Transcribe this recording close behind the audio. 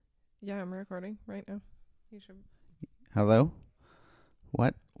Yeah, I'm recording right now. You should. Hello?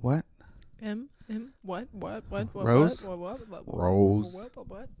 What? What? What? Rose? Rose.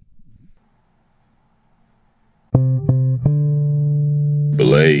 What?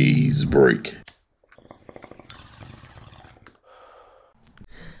 Blaze break.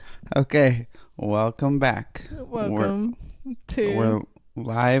 Okay, welcome back. Welcome to. We're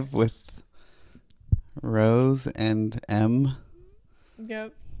live with Rose and M,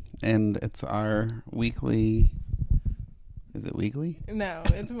 Yep. and it's our weekly. Is it weekly? No,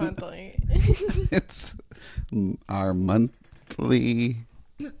 it's monthly. It's our monthly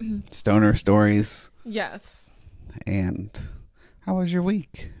stoner stories. Yes. And how was your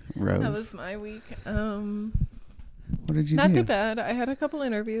week, Rose? That was my week. What did you Not do? too bad. I had a couple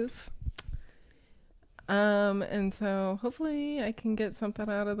interviews. And so hopefully I can get something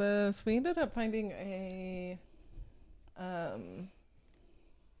out of this. We ended up finding a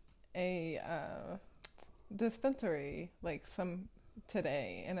dispensary like some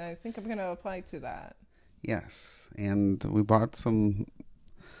today, and I think I'm going to apply to that. Yes, and we bought some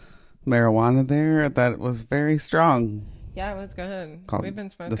marijuana there that was very strong. Yeah, it was good. Called, We've been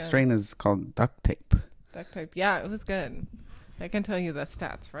smoking. the strain is called duct tape. Duct tape. Yeah, it was good. I can tell you the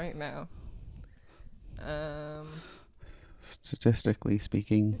stats right now. Statistically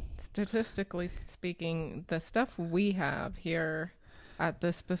speaking, The stuff we have here at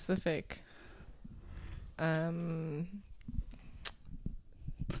this specific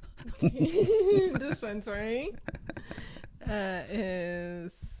dispensary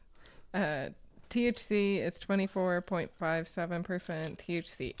is THC is 24.57%,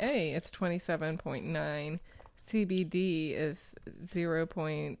 THCA is 27.9%, CBD is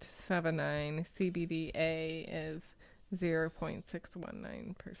 0.79%, CBDA is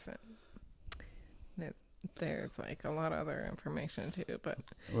 0.619%. There's like a lot of other information too, but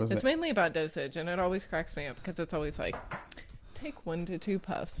it's mainly about dosage, and it always cracks me up because it's always like take 1 to 2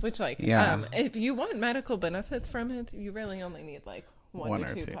 puffs, which like if you want medical benefits from it, you really only need like one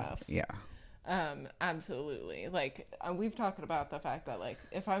to two puffs. Yeah. Absolutely. Like we've talked about the fact that like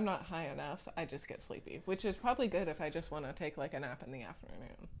if I'm not high enough, I just get sleepy, which is probably good if I just want to take like a nap in the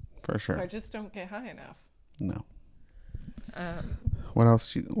afternoon. For sure. So I just don't get high enough. No. What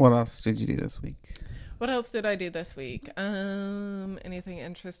else did you do this week? What else did I do this week? Anything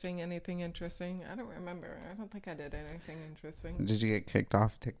interesting? I don't remember. I don't think I did anything interesting. Did you get kicked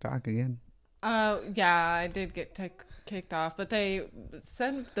off TikTok again? Yeah, I did get kicked off, but they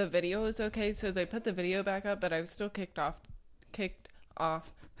said the video is okay, so they put the video back up, but I was still kicked off TikTok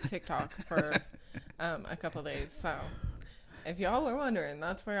for a couple days. So if y'all were wondering,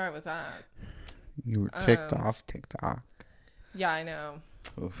 that's where I was at. You were kicked off TikTok. Yeah, I know.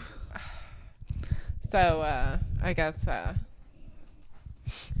 Oof. So I guess I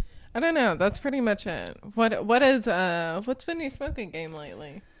don't know. That's pretty much it. What's been your smoking game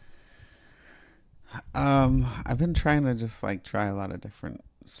lately? I've been trying to just like try a lot of different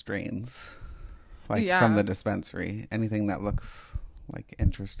strains, like from the dispensary. Anything that looks like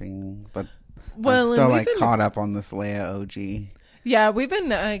interesting, but I'm still like caught up on this Leia OG. Yeah, we've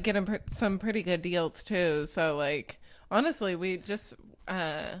been getting some pretty good deals too. So like honestly, we just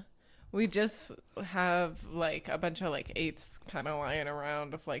have like a bunch of like eights kind of lying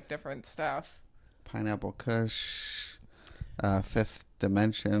around of like different stuff. Pineapple Kush, Fifth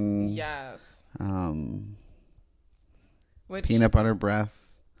Dimension. Yes. Peanut Butter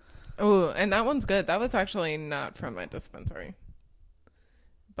Breath. Oh, and that one's good. That was actually not from my dispensary,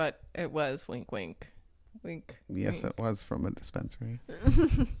 but it was wink. Yes, it was from a dispensary.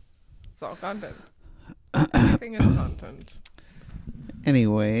 It's all content. Everything is content.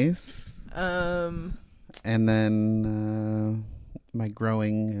 Anyways, and then my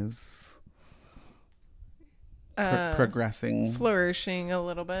growing is progressing, flourishing a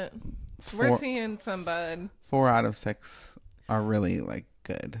little bit. We're seeing some bud. 4 out of 6 are really like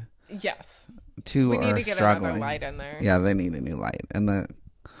good. Yes. 2 we are need to get struggling. another light in there. Yeah, they need a new light. And the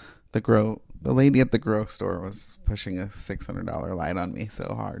lady at the grow store was pushing a $600 light on me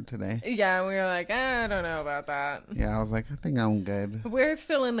so hard today. Yeah, we were like, I don't know about that. Yeah, I was like, I think I'm good. We're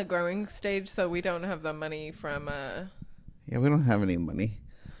still in the growing stage, so we don't have the money from Yeah, we don't have any money.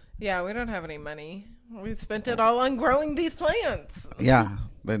 Yeah, we don't have any money. We spent it all on growing these plants. Yeah,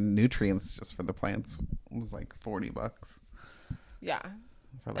 the nutrients just for the plants was like $40. Yeah.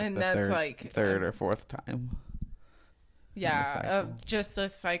 For like and the that's like third or fourth time. Yeah, just a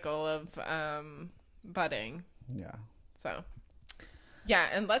cycle of budding. Yeah. So, yeah,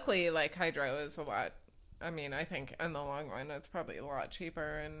 and luckily, like hydro is a lot. I mean, I think in the long run, it's probably a lot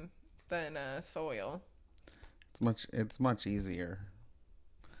cheaper than soil. It's much easier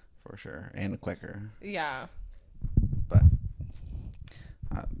for sure, and quicker. Yeah. But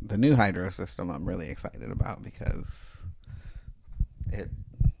the new hydro system I'm really excited about because it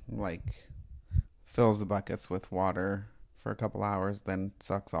like fills the buckets with water for a couple hours, then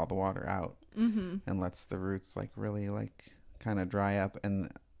sucks all the water out and lets the roots like really like kind of dry up and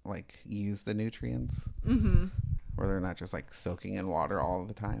like use the nutrients where they're not just like soaking in water all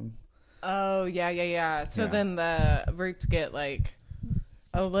the time. Oh, yeah. So then the roots get like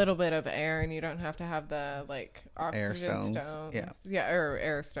a little bit of air and you don't have to have the like oxygen stones. Yeah, or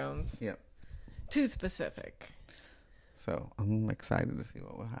air stones. Yep. Too specific. So I'm excited to see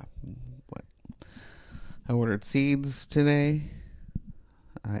what will happen. I ordered seeds today.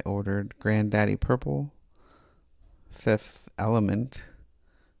 I ordered Granddaddy Purple, Fifth Element,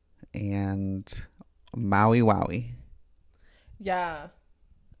 and Maui Wowie. Yeah.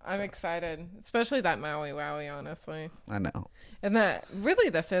 I'm excited, especially that Maui Wowie, honestly. I know. And that, really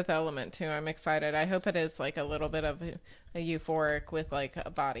the Fifth Element, too. I'm excited. I hope it is, like, a little bit of a euphoric with, like, a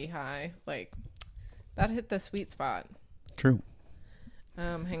body high. Like, that hit the sweet spot. True.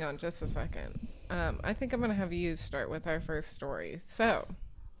 Hang on just a second. I think I'm going to have you start with our first story. So,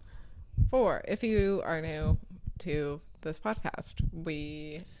 if you are new to this podcast,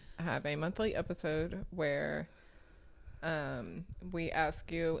 we have a monthly episode where we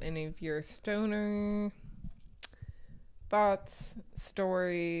ask you any of your stoner thoughts,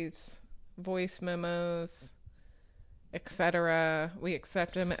 stories, voice memos, etc. We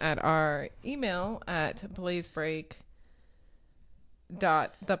accept them at our email at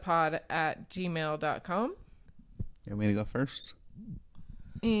blazebreak.thepod@gmail.com. You want me to go first?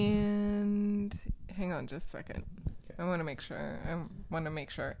 And hang on just a second. I want to make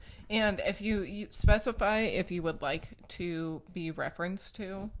sure. And if you specify if you would like to be referenced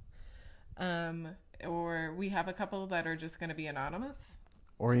to, or we have a couple that are just going to be anonymous.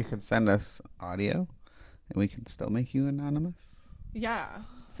 Or you could send us audio and we can still make you anonymous. Yeah.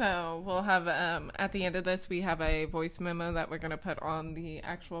 So we'll have, at the end of this, we have a voice memo that we're going to put on the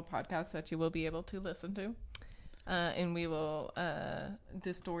actual podcast that you will be able to listen to. And we will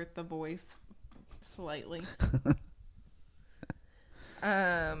distort the voice slightly.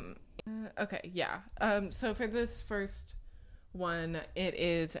 Okay, yeah. So for this first one, it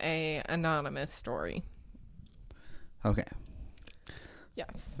is a anonymous story. Okay.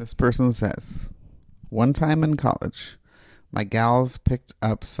 Yes. This person says, one time in college, my gals picked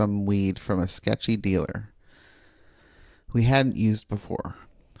up some weed from a sketchy dealer we hadn't used before.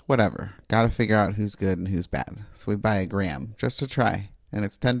 Whatever. Gotta figure out who's good and who's bad. So we buy a gram just to try. And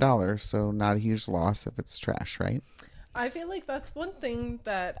it's $10, so not a huge loss if it's trash, right? I feel like that's one thing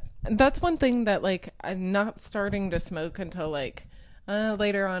that like I'm not starting to smoke until like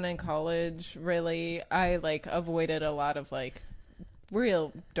later on in college. Really, I like avoided a lot of like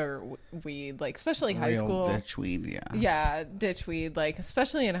real dirt weed, like especially high school. Real ditch weed, yeah. Yeah, ditch weed, like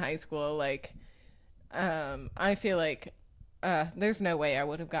especially in high school. Like, I feel like there's no way I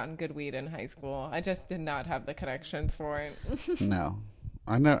would have gotten good weed in high school. I just did not have the connections for it. No,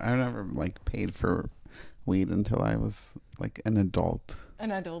 I never like paid for weed until I was like an adult.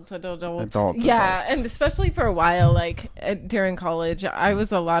 Yeah, and especially for a while, like during college, I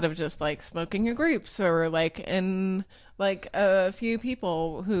was a lot of just like smoking in groups or like in like a few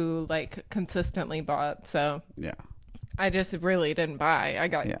people who like consistently bought. So yeah, I just really didn't buy. I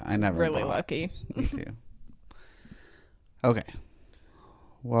never really bought. Lucky. Me too. Okay.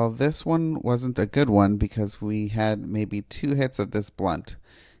 Well, this one wasn't a good one because we had maybe 2 hits of this blunt,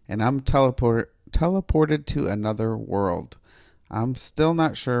 and I'm teleported to another world. I'm still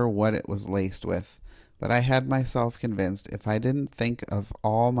not sure what it was laced with, but I had myself convinced if I didn't think of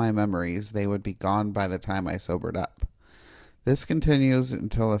all my memories, they would be gone by the time I sobered up. This continues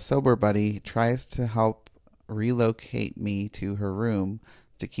until a sober buddy tries to help relocate me to her room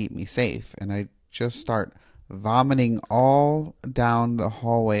to keep me safe, and I just start vomiting all down the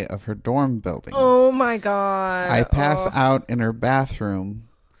hallway of her dorm building. Oh my God. I pass out in her bathroom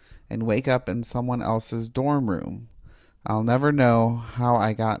and wake up in someone else's dorm room. I'll never know how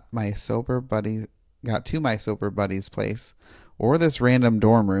I got to my sober buddy's place or this random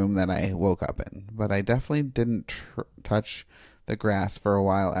dorm room that I woke up in, but I definitely didn't touch the grass for a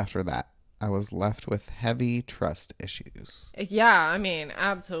while after that. I was left with heavy trust issues. Yeah, I mean,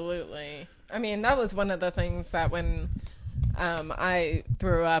 absolutely. I mean, that was one of the things that when I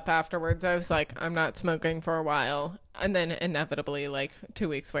threw up afterwards, I was like, I'm not smoking for a while. And then inevitably, like 2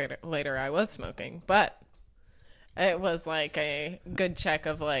 weeks later, I was smoking. But it was like a good check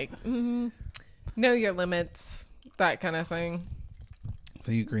of like, know your limits, that kind of thing.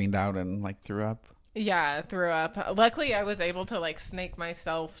 So you greened out and like threw up? Yeah, threw up. Luckily, I was able to like snake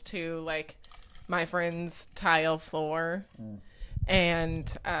myself to like my friend's tile floor. And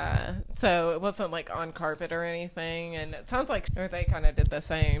so it wasn't like on carpet or anything. And it sounds like they kind of did the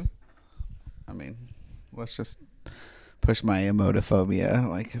same. I mean, let's just push my emotophobia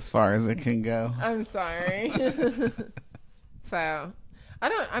like as far as it can go. I'm sorry. So,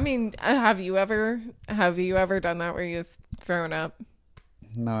 have you ever done that where you've thrown up?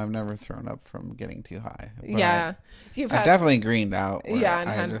 No, I've never thrown up from getting too high. Yeah. I've definitely greened out. Yeah,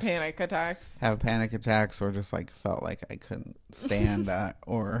 and had panic attacks. Have panic attacks or just like felt like I couldn't stand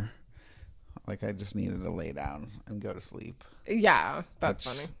or like I just needed to lay down and go to sleep. Yeah, that's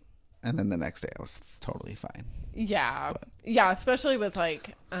funny. And then the next day I was totally fine. Yeah. Yeah, especially with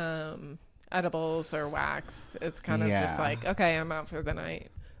like edibles or wax. It's kind of just like, okay, I'm out for the night.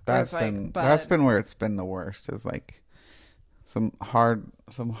 That's been where it's been the worst is like some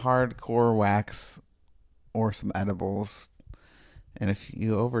hardcore wax or some edibles, and if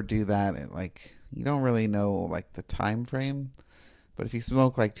you overdo that, it like you don't really know like the time frame. But if you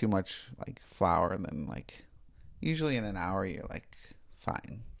smoke like too much like flower, then like usually in an hour you're like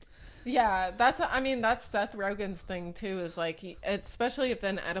fine. Yeah, that's Seth Rogen's thing too. Is like especially if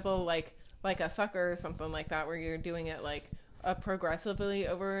an edible like a sucker or something like that, where you're doing it like progressively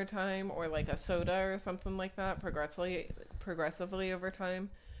over time, or like a soda or something like that progressively over time.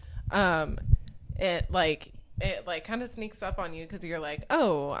 It kind of sneaks up on you because you're like,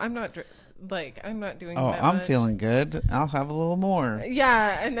 oh, I'm not doing. Oh, that I'm much. feeling good. I'll have a little more.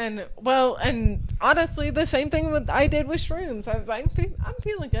 Yeah, and then and honestly, the same thing I did with shrooms. I was like, I'm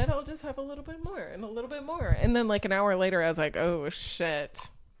feeling good. I'll just have a little bit more and a little bit more, and then like an hour later, I was like, oh shit.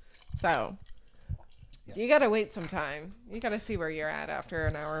 So. Yes. You gotta wait some time. You gotta see where you're at after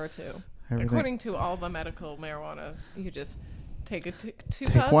an hour or two. According to all the medical marijuana, you just take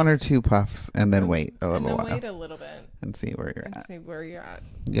one or two puffs and then wait a little while. Wait a little bit and see where you're at. See where you're at.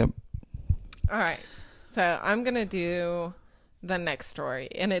 Yep. All right. So I'm gonna do the next story,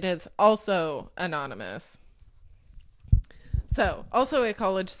 and it is also anonymous. So also a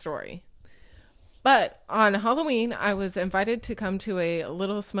college story. But on Halloween, I was invited to come to a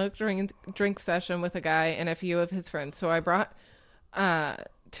little smoke drink session with a guy and a few of his friends. So I brought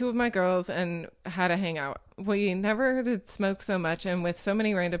two of my girls and had a hangout. We never did smoke so much and with so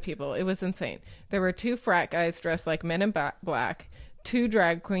many random people. It was insane. There were 2 frat guys dressed like men in black, 2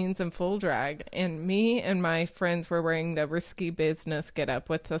 drag queens in full drag, and me and my friends were wearing the risky business get-up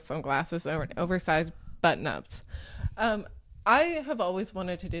with the sunglasses and oversized button-ups. I have always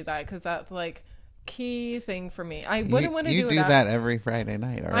wanted to do that because that's like key thing for me. I wouldn't want to do that every Friday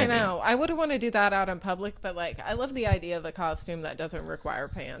night already. I know. I wouldn't want to do that out in public, but like I love the idea of a costume that doesn't require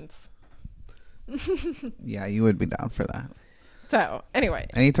pants. Yeah, you would be down for that. So anyway,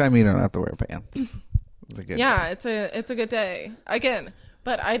 anytime you don't have to wear pants, it's a good day. It's a good day again.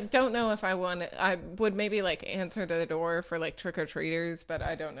 But I don't know if I would maybe like answer the door for like trick-or-treaters, but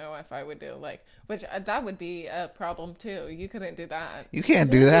I don't know if I would do like, which that would be a problem too. You couldn't do that. You can't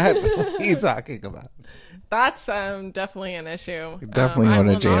do that? What are you talking about? That's definitely an issue. You're definitely going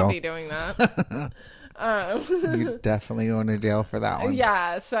to jail. I will not be doing that. You're definitely going to jail for that one.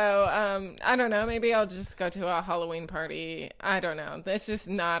 Yeah, so I don't know. Maybe I'll just go to a Halloween party. I don't know. It's just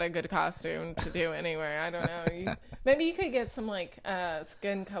not a good costume to do anywhere. I don't know. Maybe you could get some like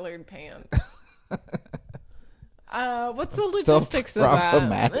skin-colored pants. What's the logistics of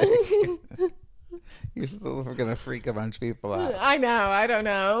that? You're still going to freak a bunch of people out. I know. I don't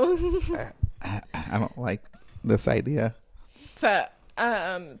know. I don't like this idea. So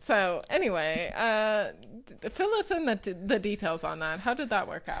anyway, fill us in the details on that. How did that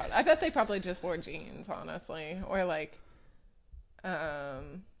work out? I bet they probably just wore jeans, honestly, or like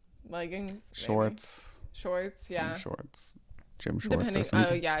leggings, shorts, yeah, shorts, gym shorts.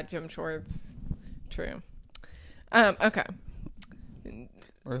 Oh yeah, gym shorts. True. Okay.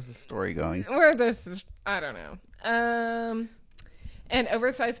 Where's the story going? I don't know. And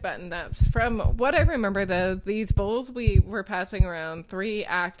oversized button-ups. From what I remember, though, these bowls we were passing around, 3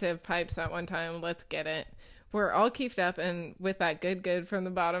 active pipes at one time, let's get it, were all keefed up and with that good from the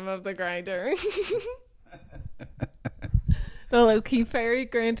bottom of the grinder. The low-key fairy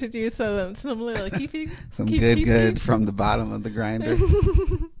granted you some little some good from the bottom of the grinder.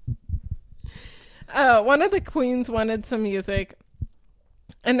 One of the queens wanted some music.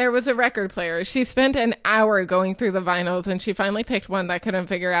 And there was a record player. She spent an hour going through the vinyls, and she finally picked one that couldn't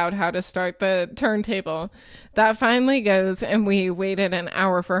figure out how to start the turntable. That finally goes, and we waited an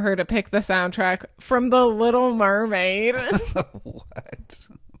hour for her to pick the soundtrack from The Little Mermaid. What?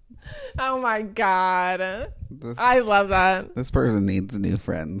 Oh my God. I love that. This person needs new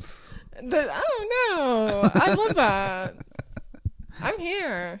friends. Oh no, I love that. I'm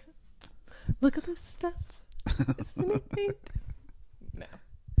here. Look at this stuff. Isn't it neat? No,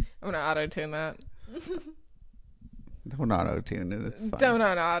 I'm gonna auto-tune that. Don't auto-tune it. It's fine. Don't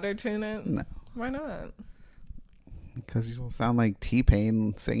auto-tune it. No. Why not? Because you'll sound like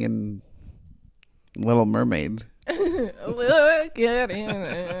T-Pain singing Little Mermaid. Look at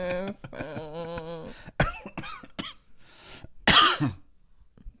it.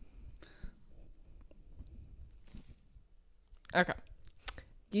 Okay.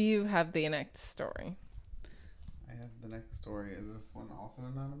 You have the next story. I have the next story. Is this one also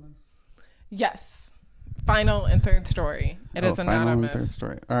anonymous? Yes. Final and third story. It is anonymous. Final and third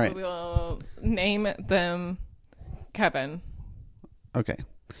story. All right. We will name them Kevin. Okay.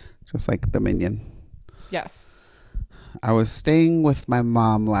 Just like the Minion. Yes. I was staying with my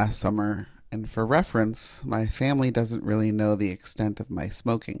mom last summer, and for reference, my family doesn't really know the extent of my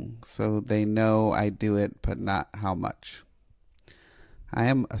smoking, so they know I do it, but not how much. I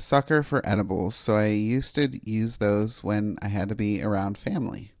am a sucker for edibles, so I used to use those when I had to be around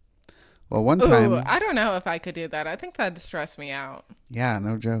family. Well, one time... I don't know if I could do that. I think that'd stress me out. Yeah,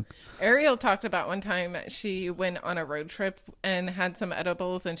 no joke. Ariel talked about one time she went on a road trip and had some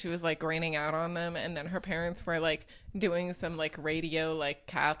edibles, and she was like graining out on them, and then her parents were like doing some like radio like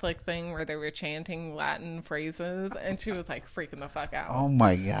Catholic thing where they were chanting Latin phrases, and she was like freaking the fuck out. Oh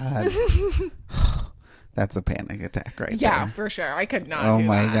my God. That's a panic attack right there. Yeah, for sure. I could not Oh do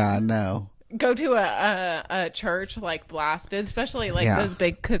my that. God, no. Go to a church like blasted, especially like those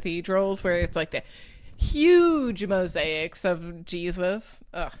big cathedrals where it's like the huge mosaics of Jesus.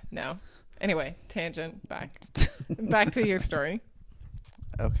 Ugh, no. Anyway, tangent back to your story.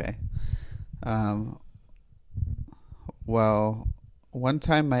 Okay. Well, one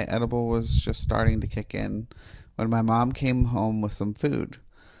time my edible was just starting to kick in when my mom came home with some food.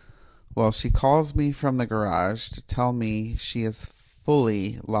 Well, she calls me from the garage to tell me she is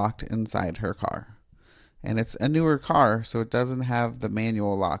fully locked inside her car. And it's a newer car, so it doesn't have the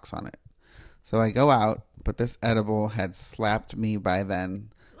manual locks on it. So I go out, but this edible had slapped me by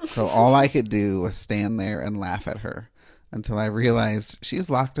then. So all I could do was stand there and laugh at her until I realized she's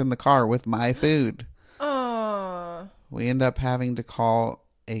locked in the car with my food. Oh. We end up having to call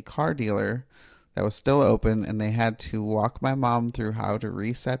a car dealer that was still open, and they had to walk my mom through how to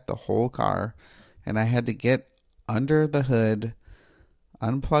reset the whole car. And I had to get under the hood,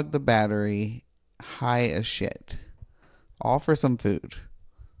 unplug the battery, high as shit. All for some food.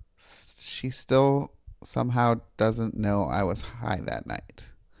 She still somehow doesn't know I was high that night.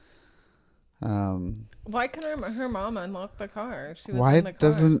 Why couldn't her mom unlock the car? She was why in the car.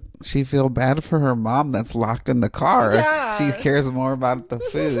 Doesn't she feel bad for her mom that's locked in the car? Yeah. She cares more about the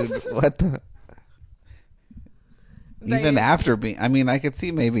food. What the... Even after being... I mean, I could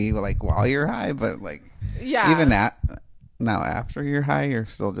see maybe like while you're high, but like... Yeah. Even now after you're high, you're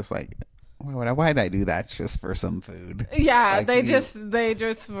still just like... Why'd I do that just for some food? Yeah, like, they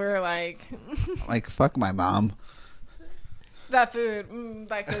just were like... like, fuck my mom. That food,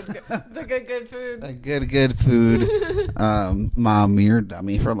 the good food. The good food. Mom, you're a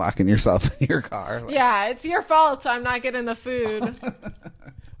dummy for locking yourself in your car. Like, yeah, it's your fault I'm not getting the food.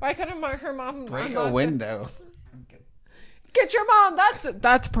 Why couldn't her mom break a window? Get your mom.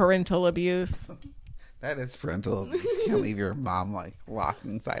 That's parental abuse. That is parental abuse. You can't leave your mom like locked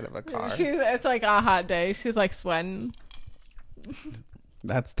inside of a car. It's like a hot day. She's like sweating.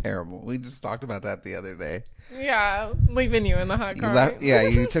 That's terrible. We just talked about that the other day. Yeah, leaving you in the hot car.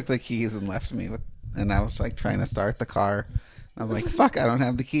 You took the keys and left me and I was like trying to start the car. I was like, fuck, I don't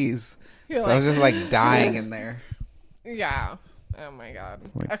have the keys. I was just like dying in there. Yeah. Oh my God.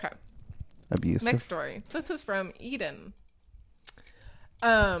 Like, okay. Abusive. Next story. This is from Eden.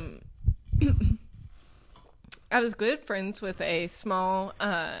 I was good friends with a small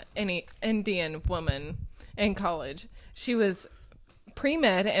Indian woman in college. She was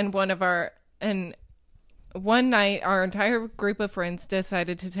pre-med, and one night our entire group of friends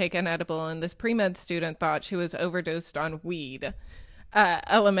decided to take an edible, and this pre-med student thought she was overdosed on weed.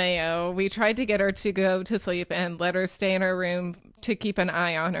 LMAO. We tried to get her to go to sleep and let her stay in her room to keep an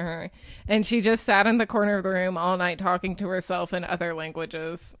eye on her, and she just sat in the corner of the room all night talking to herself in other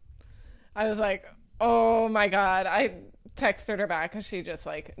languages. I was like, oh my God. I texted her back because she just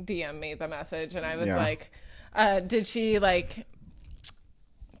like DM'd me the message, and I was like, did she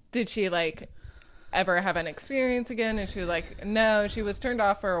ever have an experience again? And she was like, no, she was turned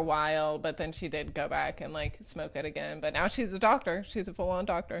off for a while, but then she did go back and like smoke it again. But now she's a doctor. She's a full-on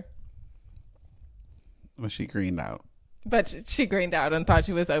doctor. Well, she greened out. But she greened out and thought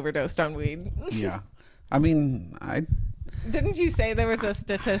she was overdosed on weed. Yeah. I mean, Didn't you say there was a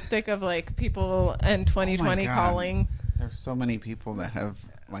statistic of like people in 2020 calling? There's so many people that have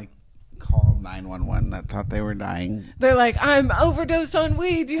like called 911 that thought they were dying. They're like, I'm overdosed on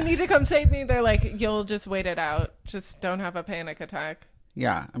weed. You need to come save me. They're like, you'll just wait it out. Just don't have a panic attack.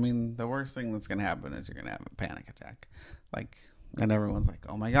 Yeah. I mean, the worst thing that's going to happen is you're going to have a panic attack. Like, and everyone's like,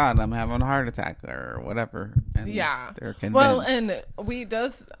 oh my God, I'm having a heart attack or whatever. And yeah. They're convinced. Well, and weed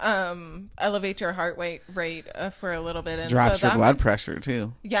does elevate your heart rate for a little bit. And drops your blood pressure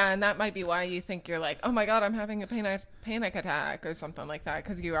too. Yeah. And that might be why you think you're like, oh my God, I'm having a panic attack or something like that.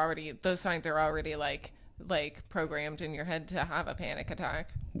 Because those signs are already like programmed in your head to have a panic attack.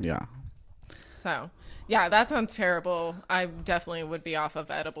 Yeah. So, yeah, that sounds terrible. I definitely would be off of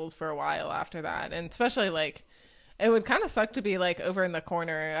edibles for a while after that. And especially like, it would kind of suck to be like over in the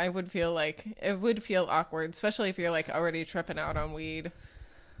corner. I would feel like it would feel awkward, especially if you're like already tripping out on weed.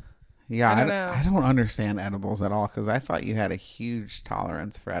 Yeah, I don't understand edibles at all because I thought you had a huge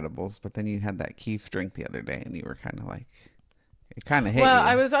tolerance for edibles, but then you had that Keef drink the other day and you were kind of like, it kind of hit you. Well,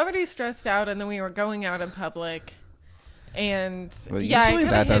 I was already stressed out and then we were going out in public and yeah, it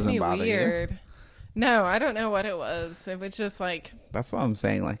kind of hit me weird. You. No, I don't know what it was. It was just like. That's what I'm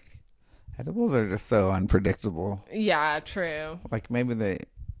saying. Like, edibles are just so unpredictable. Yeah, true. Like maybe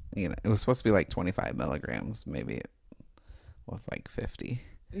it was supposed to be like 25 milligrams. Maybe it was like 50.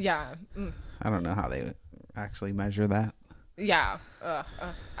 Yeah. I don't know how they actually measure that. Yeah.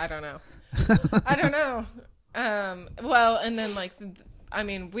 I don't know. I don't know. Well, and then like, I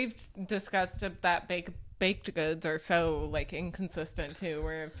mean, we've discussed that baked goods are so like inconsistent too,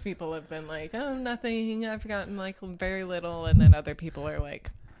 where people have been like, oh, nothing, I've gotten like very little. And then other people are like,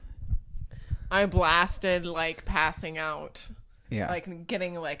 I blasted like passing out. Yeah. Like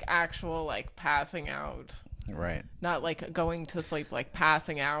getting like actual like passing out. Right. Not like going to sleep, like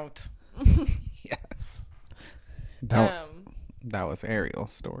passing out. Yes. That was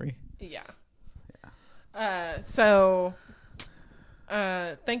Ariel's story. Yeah. So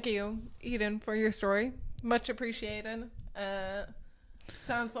thank you, Eden, for your story. Much appreciated.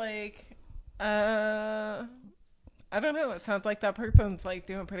 Sounds like I don't know. It sounds like that person's like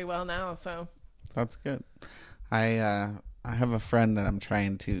doing pretty well now, so that's good. I have a friend that I'm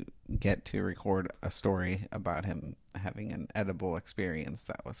trying to get to record a story about him having an edible experience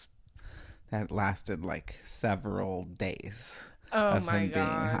that lasted like several days of him being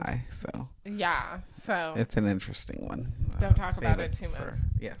high. So yeah, so it's an interesting one. Don't talk about it too much.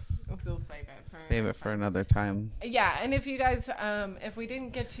 Yes, we'll save it for another time. Yeah, and if you guys, if we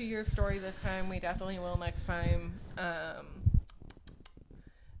didn't get to your story this time, we definitely will next time.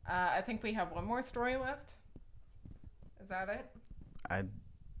 I think we have one more story left. Is that it? I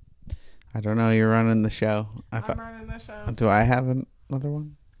don't know. You're running the show. I'm running the show. Do I have another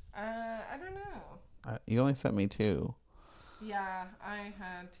one? I don't know. You only sent me 2. Yeah, I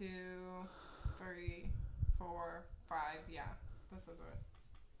had 2, 3, 4, 5. Yeah, this is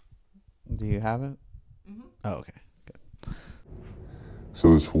it. Do you have it? Mm-hmm. Oh, okay. Good.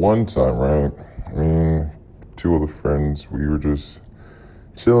 So this one time, right? Me and 2 other friends, we were just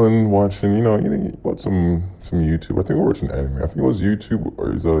chilling, watching, watch some YouTube. I think we were watching anime. I think it was YouTube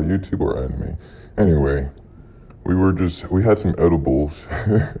or anime. Anyway, we had some edibles,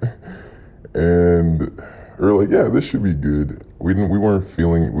 and we were like, yeah, this should be good. We weren't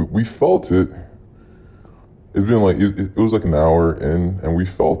feeling. We felt it. It's been like it was like an hour in, and we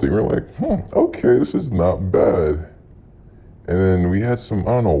felt it. We were like, okay, this is not bad. And then we had some,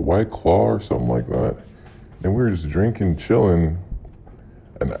 I don't know, White Claw or something like that, and we were just drinking, chilling.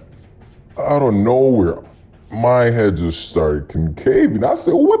 And out of nowhere, my head just started concaving. I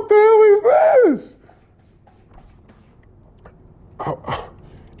said, what the hell is this?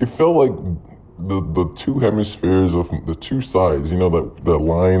 It felt like the 2 hemispheres of the 2 sides, the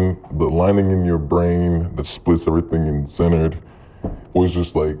lining in your brain that splits everything and centered was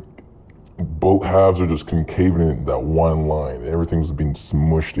just like both halves are just concaving in that one line. Everything was being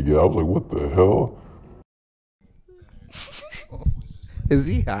smushed together. I was like, what the hell? Is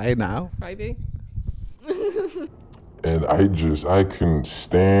he high now? Maybe. And I couldn't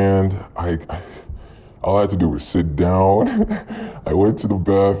stand. All I had to do was sit down. I went to the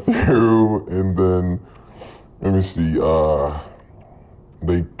bathroom, and then, let me see,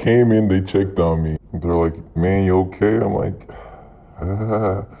 they came in, they checked on me. They're like, man, you okay? I'm like,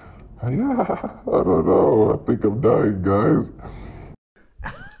 yeah, I don't know. I think I'm dying, guys.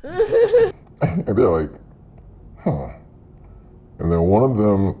 And they're like, huh. And then one of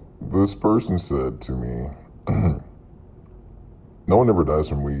them, this person said to me, no one ever dies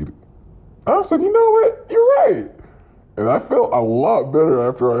from weed. I said, you know what? You're right. And I felt a lot better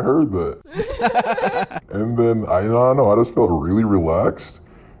after I heard that. And then I don't know, I just felt really relaxed.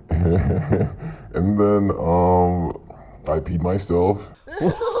 And then I peed myself.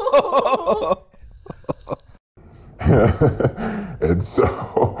 And so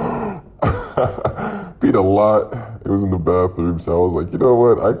peed a lot. It was in the bathroom, so I was like, you know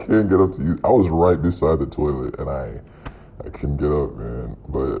what? I can't get up to you. I was right beside the toilet, and I couldn't get up, man.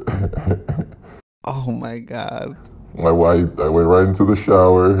 But oh my God! I went right into the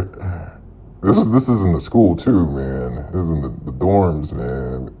shower. This is in the school too, man. This is in the dorms,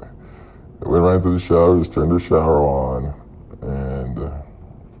 man. I went right into the shower, just turned the shower on, and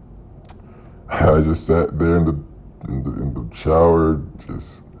I just sat there in the shower,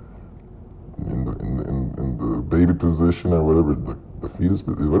 just in the baby position or whatever, the fetus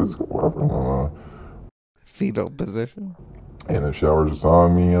position. What is it? I don't know. Fetal position. And the shower's just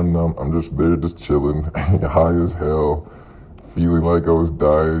on me, and I'm just there, just chilling, high as hell, feeling like I was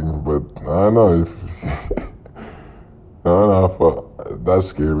dying. But I don't know if that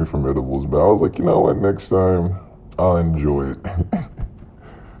scared me from edibles. But I was like, you know what? Next time, I'll enjoy it.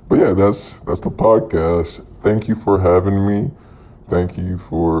 But yeah, that's the podcast. Thank you for having me. Thank you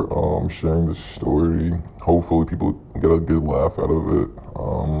for sharing this story. Hopefully people get a good laugh out of it.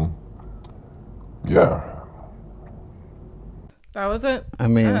 Yeah. That was it. I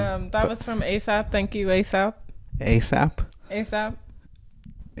mean, that was from ASAP. Thank you, ASAP. ASAP? ASAP.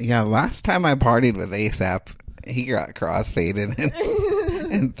 Yeah, last time I partied with ASAP, he got crossfaded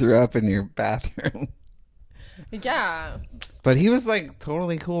and threw up in your bathroom. Yeah. But he was like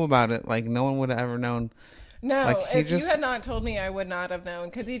totally cool about it. Like no one would have ever known. No, like, if you had not told me, I would not have known.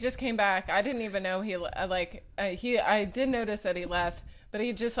 Because he just came back. I didn't even know I did notice that he left, but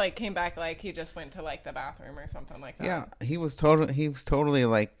he just like came back like he just went to like the bathroom or something like that. Yeah, he was totally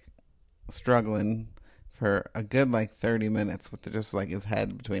like struggling for a good like 30 minutes with just like his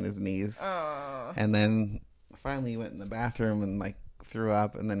head between his knees. And then finally he went in the bathroom and like threw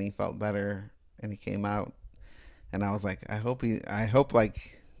up, and then he felt better and he came out. And I was like, I hope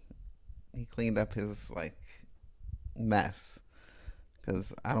like he cleaned up his like mess,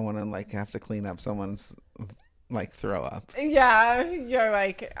 because I don't want to like have to clean up someone's like throw up. Yeah, you're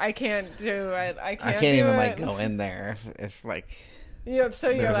like, I can't do it. I can't even like go in there if like. Yeah, so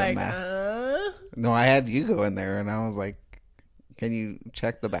you're like, No, I had you go in there, and I was like, can you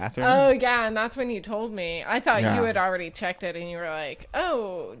check the bathroom? Oh, yeah, and that's when you told me. I thought you had already checked it, and you were like,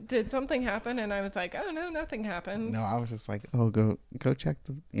 oh, did something happen? And I was like, oh, no, nothing happened. No, I was just like, oh, go check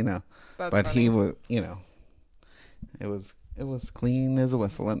the, That's but funny. He was, it was clean as a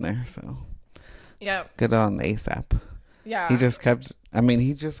whistle in there, so. Yeah. Good on ASAP. Yeah. He just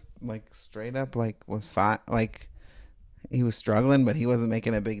like straight up like was fine. Like he was struggling, but he wasn't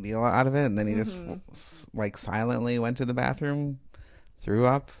making a big deal out of it. And then he just like silently went to the bathroom, threw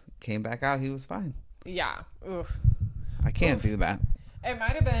up, came back out. He was fine. Yeah. Oof. I can't do that. It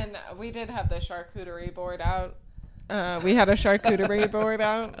might have been, we did have the charcuterie board out. We had a charcuterie board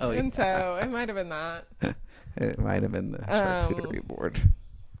out. Oh, yeah. And so it might have been that. It might have been the charcuterie board.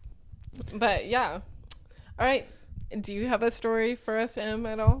 But yeah. All right. Do you have a story for us, Em,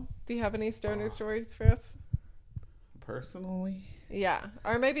 at all? Do you have any stoner stories for us? Personally? Yeah.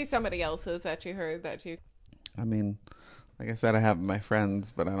 Or maybe somebody else's that you heard that you... I mean, like I said, I have my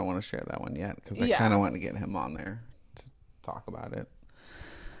friends, but I don't want to share that one yet because I kind of want to get him on there to talk about it.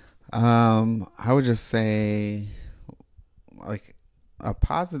 I would just say, like, a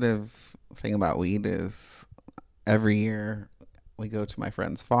positive thing about weed is every year we go to my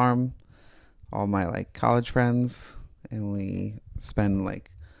friend's farm, all my like college friends, and we spend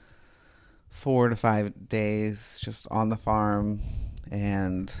like 4 to 5 days just on the farm.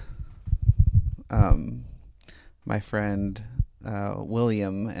 And my friend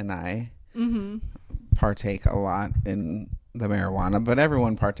William and I partake a lot in the marijuana, but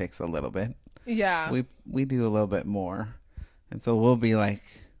everyone partakes a little bit. Yeah. We do a little bit more. And so it'll be like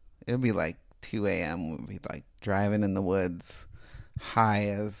 2 a.m. We'll be like driving in the woods, high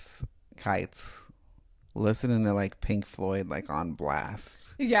as kites, listening to like Pink Floyd like on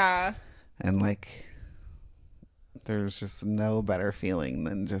blast. Yeah. And like there's just no better feeling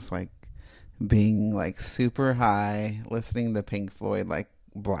than just like being like super high, listening to Pink Floyd like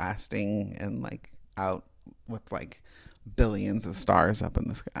blasting, and like out with like billions of stars up in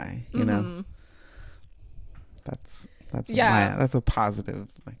the sky, you know? That's that's a positive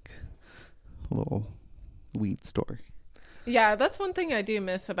like little weed story. Yeah, that's one thing I do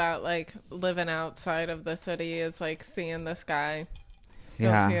miss about like living outside of the city is like seeing the sky. You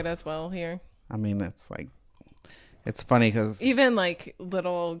don't see it as well here. I mean, it's like, it's funny because even like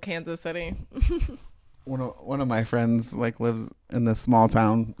little Kansas City. one of my friends like lives in this small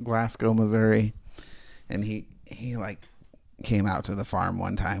town, Glasgow, Missouri, And he like came out to the farm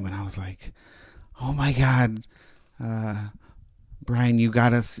one time, and I was like, oh my God, Brian, you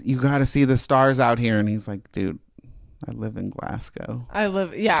gotta see the stars out here. And he's like, dude, I live in Glasgow. I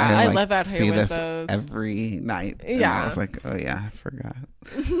live out here with those every night. And I was like, oh yeah, I forgot.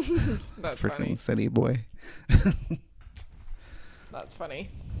 That's freaking funny. City boy. That's funny.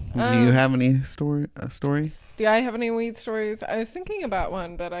 Do you have any story? Do I have any weed stories? I was thinking about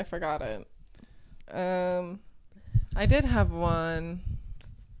one, but I forgot it. I did have one.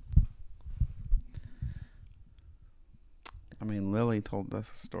 I mean, Lily told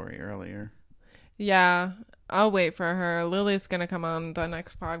us a story earlier. Yeah, I'll wait for her. Lily's going to come on the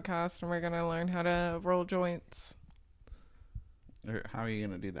next podcast, and we're going to learn how to roll joints. Or how are you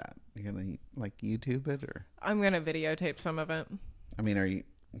going to do that? You're going to like YouTube it, or? I'm going to videotape some of it. I mean,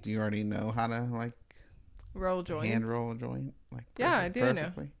 do you already know how to like roll joints? Hand roll a joint? Like I do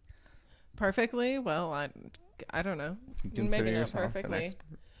perfectly? know. Perfectly? Well, I don't know. You consider maybe yourself not perfectly. an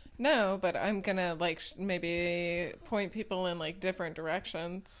expert? No, but I'm gonna like maybe point people in like different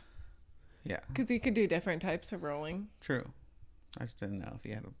directions. Yeah. Because you could do different types of rolling. True. I just didn't know if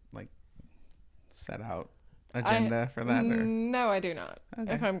you had to like set out agenda for that. Or... No, I do not.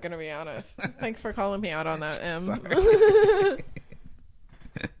 Okay. If I'm gonna be honest. Thanks for calling me out on that, Em.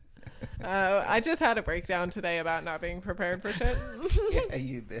 I just had a breakdown today about not being prepared for shit. Yeah,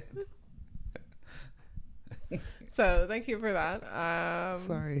 you did. So thank you for that.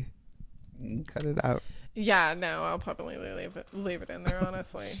 Sorry. You can cut it out. Yeah, no, I'll probably leave it in there,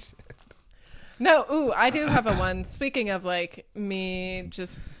 honestly. No, ooh, I do have a one. Speaking of like me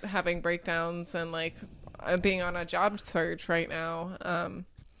just having breakdowns and like being on a job search right now.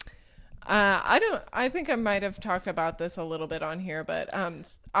 I think I might have talked about this a little bit on here, but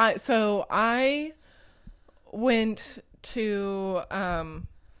I went to I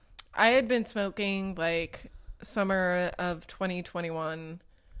had been smoking like summer of 2021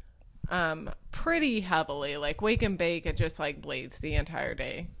 pretty heavily, like wake and bake. It just like blazed the entire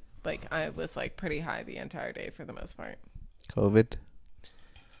day. Like I was like pretty high the entire day for the most part. COVID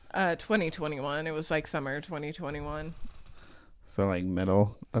 2021, it was like summer 2021. So like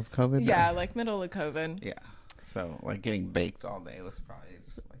middle of COVID? Yeah, like middle of COVID. Yeah. So like getting baked all day was probably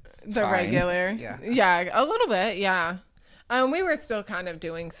just like the fine. Regular. Yeah. Yeah, a little bit, yeah. We were still kind of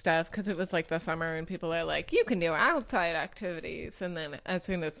doing stuff because it was like the summer and people are like, you can do outside activities. And then as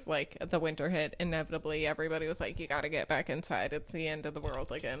soon as like the winter hit, inevitably everybody was like, you got to get back inside. It's the end of the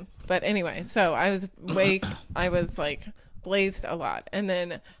world again. But anyway, so I was I was like blazed a lot. And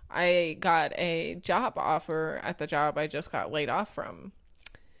then I got a job offer at the job I just got laid off from.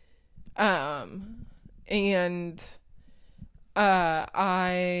 The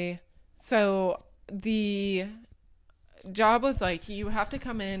job was like, you have to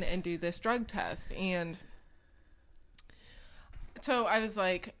come in and do this drug test. And so I was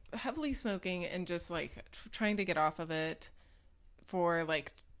like heavily smoking and just like trying to get off of it for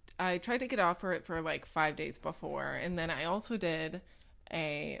like, I tried to get off for it for like 5 days before. And then I also did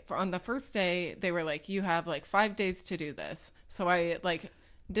on the first day, they were like, you have like 5 days to do this. So I like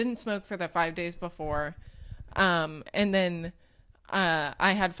didn't smoke for the 5 days before. And then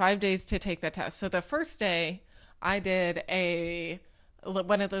I had 5 days to take the test. So the first day I did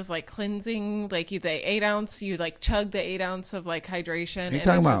one of those like cleansing, like the 8 ounce, you like chug the 8 ounce of like hydration. Are you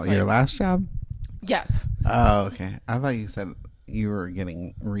talking about your last job? Yes. Oh, okay. I thought you said you were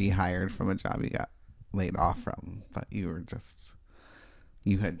getting rehired from a job you got laid off from, but you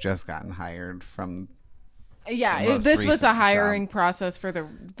had just gotten hired from. Yeah, this was a hiring process for the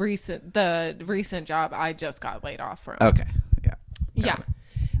recent job I just got laid off from. Okay. Yeah. Yeah.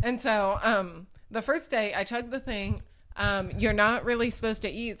 And so, the first day I chugged the thing. You're not really supposed to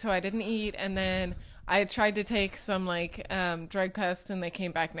eat, so I didn't eat. And then I tried to take some like drug tests, and they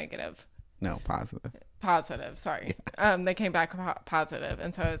came back negative. No, positive. Positive. Sorry. Yeah. They came back positive,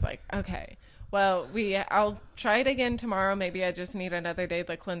 and so I was like, okay, well, I'll try it again tomorrow. Maybe I just need another day,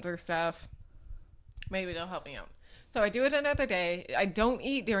 the cleanser stuff. Maybe it'll help me out. So I do it another day. I don't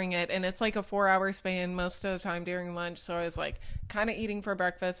eat during it, and it's like a 4-hour span most of the time during lunch. So I was like kind of eating for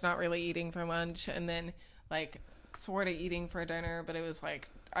breakfast, not really eating for lunch, and then like sort of eating for dinner. But it was like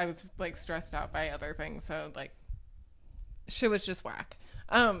I was like stressed out by other things, so like shit was just whack.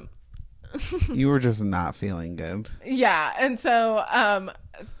 You were just not feeling good. Yeah, and so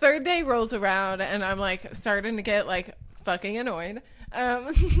third day rolls around, and I'm like starting to get like fucking annoyed.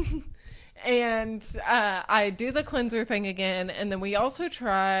 And I do the cleanser thing again, and then we also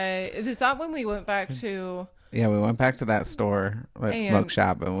try. Is that when we went back to Yeah, we went back to that store, that smoke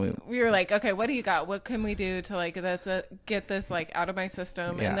shop, and we were like, okay, what do you got? What can we do to like get this like out of my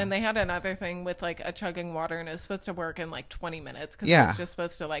system? Yeah. And then they had another thing with like a chugging water, and it was supposed to work in like 20 minutes because it was just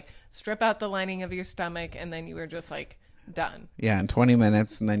supposed to like strip out the lining of your stomach, and then you were just like done. Yeah, in 20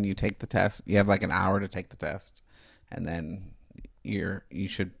 minutes, and then you take the test. You have like an hour to take the test, and then you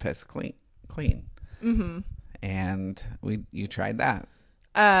should piss clean. Mm-hmm. And you tried that.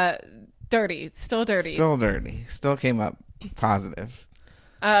 Dirty. Still dirty. Still came up positive.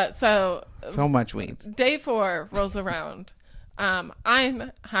 So much weed. Day 4 rolls around.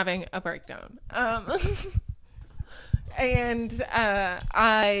 I'm having a breakdown. And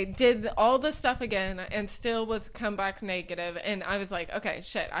I did all the stuff again and still was come back negative. And I was like, okay,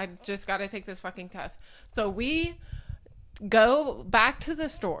 shit, I just got to take this fucking test. So we go back to the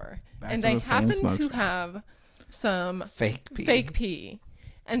store and they happen to have some fake pee.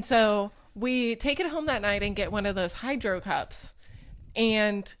 And so we take it home that night and get one of those hydro cups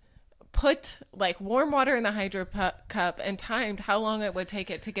and put like warm water in the hydro cup and timed how long it would take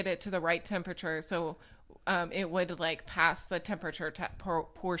it to get it to the right temperature. So it would like pass the temperature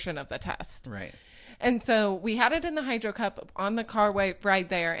portion of the test. Right. And so we had it in the hydro cup on the car ride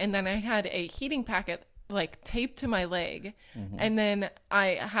there. And then I had a heating packet like taped to my leg. Mm-hmm. And then I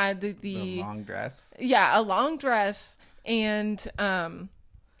had the long dress. Yeah, a long dress, and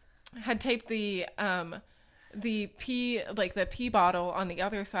had taped the pee, like the pee bottle on the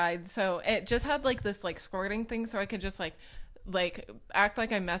other side. So it just had like this like squirting thing, so I could just like act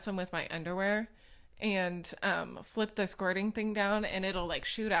like I'm messing with my underwear and flip the squirting thing down, and it'll like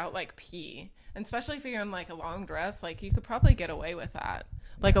shoot out like pee. And especially if you're in like a long dress, like you could probably get away with that,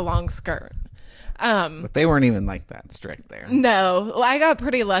 like a long skirt. But they weren't even like that strict there. No, I got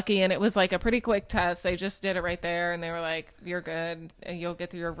pretty lucky, and it was like a pretty quick test. They just did it right there, and they were like, you're good. You'll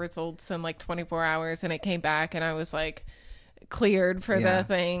get your results in like 24 hours. And it came back, and I was like cleared for the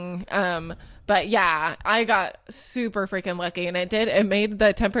thing. But yeah, I got super freaking lucky, and it made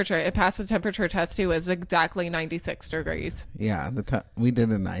the temperature. It passed the temperature test too. It was exactly 96 degrees. Yeah, we did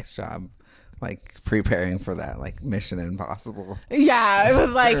a nice job. Like preparing for that, like Mission Impossible. Yeah, it was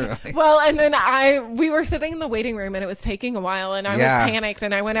like, well, and then we were sitting in the waiting room, and it was taking a while, and I was panicked,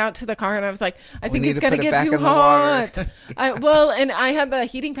 and I went out to the car, and I was like, I think it's gonna get too hot. And I had the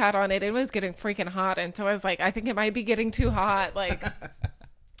heating pad on it. It was getting freaking hot, and so I was like, I think it might be getting too hot. Like,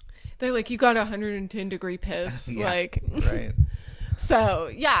 they're like, you got 110 degree piss, like, right. So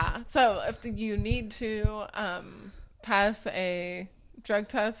if you need to pass a drug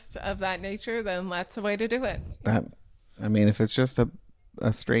test of that nature, then that's the way to do it. If it's just a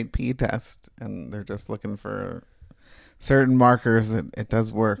straight pee test and they're just looking for certain markers, it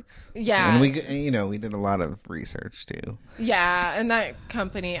does work. Yeah. And we did a lot of research too. Yeah, and that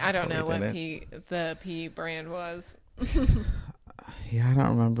company, I don't know what the pee brand was. Yeah, I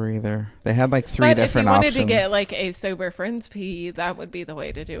don't remember either. They had like three different options. If you wanted to get like a Sober Friends pee, that would be the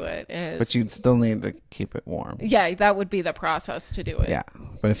way to do it. But you'd still need to keep it warm. Yeah, that would be the process to do it. Yeah,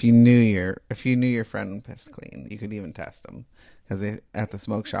 but if you knew your friend pissed clean, you could even test them, because at the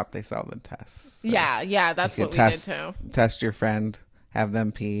smoke shop they sell the tests. So yeah, that's what we did too. Test your friend, have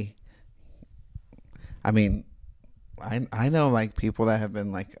them pee. I mean, I know like people that have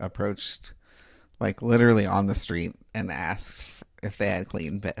been like approached, like literally on the street, and asked if they had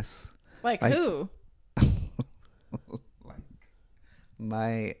clean piss. Like who? Like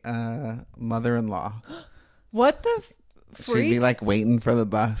my mother-in-law. What the freak? She'd be like waiting for the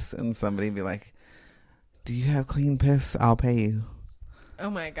bus, and somebody'd be like, do you have clean piss? I'll pay you. Oh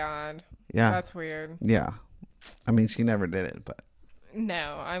my God. Yeah. That's weird. Yeah. I mean, she never did it, but.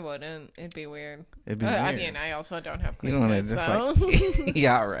 No, I wouldn't. It'd be weird. Weird. I mean, I also don't have clean piss. You don't want to just like,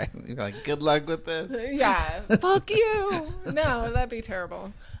 yeah, right. You're like, good luck with this. Yeah. Fuck you. No, that'd be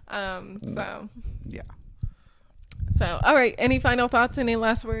terrible. So. Yeah. So, all right. Any final thoughts? Any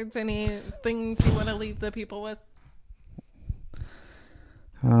last words? Any things you want to leave the people with?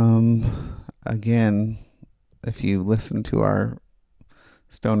 Again, if you listen to our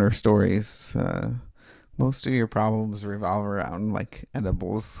stoner stories, most of your problems revolve around like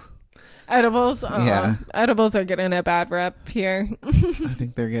edibles. Edibles? Yeah. Edibles are getting a bad rep here. I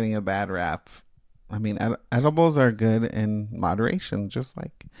think they're getting a bad rap. I mean, edibles are good in moderation, just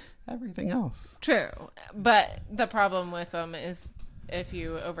like everything else. True. But the problem with them is if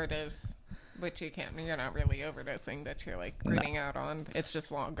you overdose, which you can't, you're not really overdosing, but you're like greening out on. It's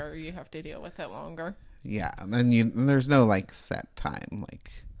just longer. You have to deal with it longer. Yeah. And then there's no like set time.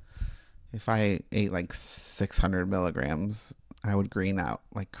 Like if I ate like 600 milligrams, I would green out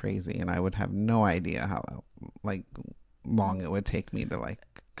like crazy, and I would have no idea how like long it would take me to like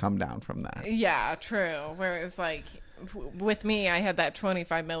come down from that. Yeah, true. Whereas like with me, I had that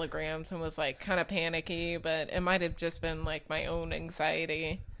 25 milligrams and was like kind of panicky, but it might have just been like my own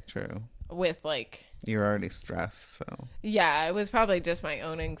anxiety. True. With like, you're already stressed, so yeah, it was probably just my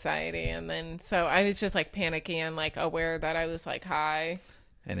own anxiety, and then so I was just like panicky and like aware that I was like high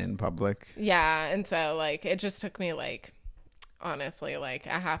and in public. Yeah, and so like it just took me like honestly like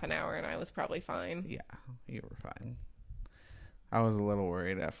a half an hour, and I was probably fine. Yeah, you were fine. I was a little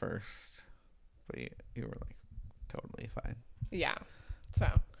worried at first, but you were like totally fine. Yeah, so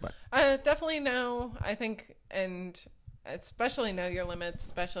but definitely know, I think, and especially know your limits,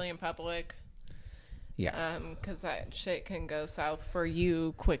 especially in public. Yeah. Because that shit can go south for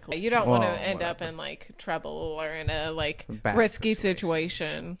you quickly. You don't want to end up in like trouble or in a like risky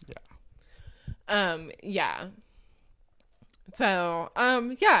situation. Yeah. Yeah. So,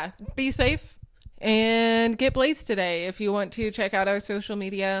 yeah, be safe and get blazed today. If you want to check out our social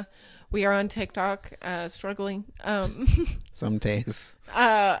media, we are on TikTok, struggling. Some days.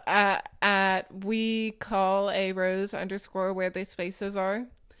 At we call a rose _ where the spaces are.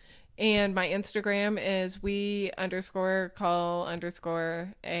 And my Instagram is we _ call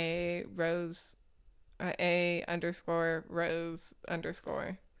 _ a rose, a _ rose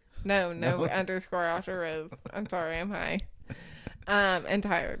 _ No underscore after rose. I'm sorry, I'm high. And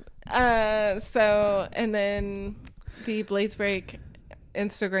tired. So, and then the Blaze Break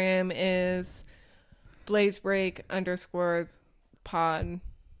Instagram is blazebreak _ pod.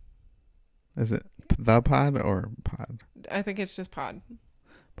 Is it the pod or pod? I think it's just pod.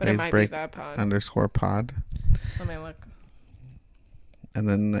 But Blaze it might Break be that pod. _ pod. Let me look. And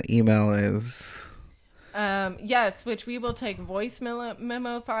then the email is... yes, which we will take voice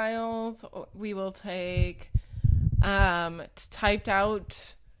memo files. We will take typed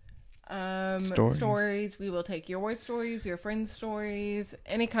out stories. We will take your stories, your friends' stories,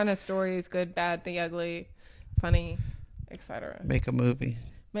 any kind of stories, good, bad, the ugly, funny, etc. Make a movie.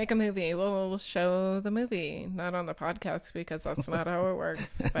 We'll show the movie, not on the podcast because that's not how it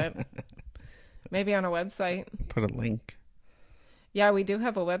works, but maybe on a website. Put a link. Yeah, we do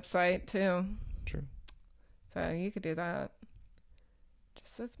have a website too. True. So you could do that.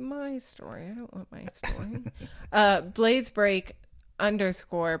 Just as my story. I don't want my story. Blazebreak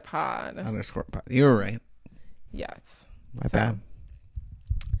 _ pod. _ pod. You were right. Yes. My bad.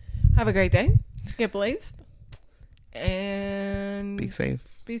 Have a great day. Get blazed. And be safe.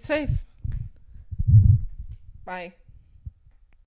 Be safe. Bye.